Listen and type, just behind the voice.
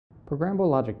Programmable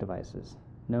logic devices,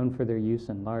 known for their use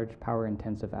in large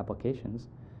power-intensive applications,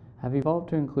 have evolved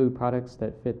to include products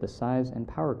that fit the size and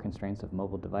power constraints of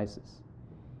mobile devices.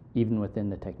 Even within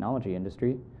the technology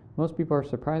industry, most people are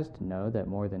surprised to know that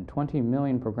more than 20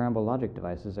 million programmable logic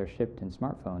devices are shipped in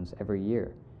smartphones every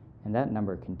year, and that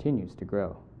number continues to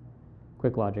grow.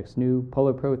 QuickLogic's new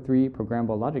PolarPro 3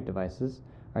 programmable logic devices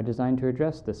are designed to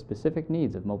address the specific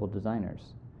needs of mobile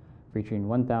designers. Featuring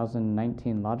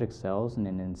 1,019 logic cells in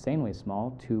an insanely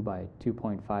small 2 by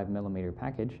 2.5 millimeter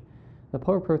package, the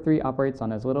PolarPro 3 operates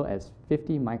on as little as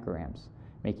 50 microamps,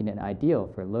 making it ideal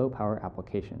for low-power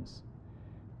applications.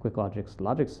 QuickLogic's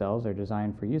logic cells are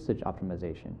designed for usage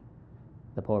optimization.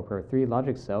 The PolarPro 3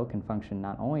 logic cell can function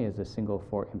not only as a single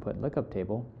 4-input lookup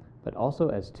table, but also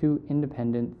as 2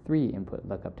 independent 3-input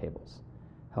lookup tables.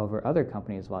 However, other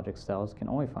companies' logic cells can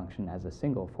only function as a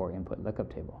single 4-input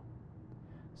lookup table.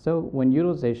 So, when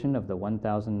utilization of the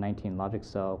 1019 logic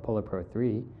cell PolarPro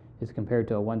 3 is compared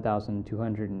to a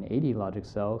 1280 logic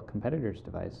cell competitor's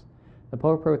device, the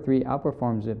PolarPro 3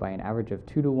 outperforms it by an average of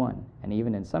 2 to 1, and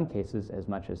even in some cases as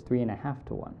much as 3.5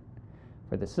 to 1.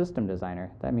 For the system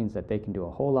designer, that means that they can do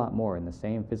a whole lot more in the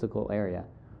same physical area,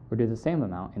 or do the same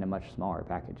amount in a much smaller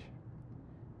package.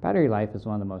 Battery life is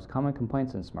one of the most common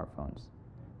complaints in smartphones.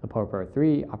 The PolarPro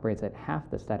 3 operates at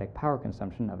half the static power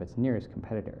consumption of its nearest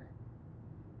competitor.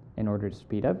 In order to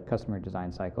speed up customer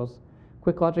design cycles,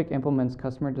 QuickLogic implements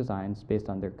customer designs based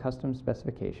on their custom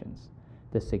specifications.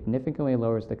 This significantly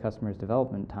lowers the customer's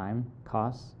development time,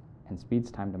 costs, and speeds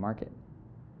time to market.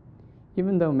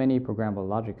 Even though many programmable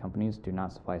logic companies do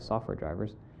not supply software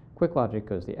drivers, QuickLogic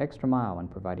goes the extra mile in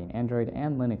providing Android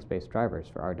and Linux-based drivers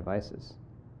for our devices.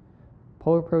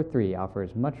 PolarPro 3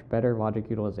 offers much better logic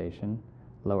utilization,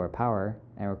 lower power,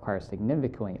 and requires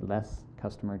significantly less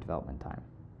customer development time.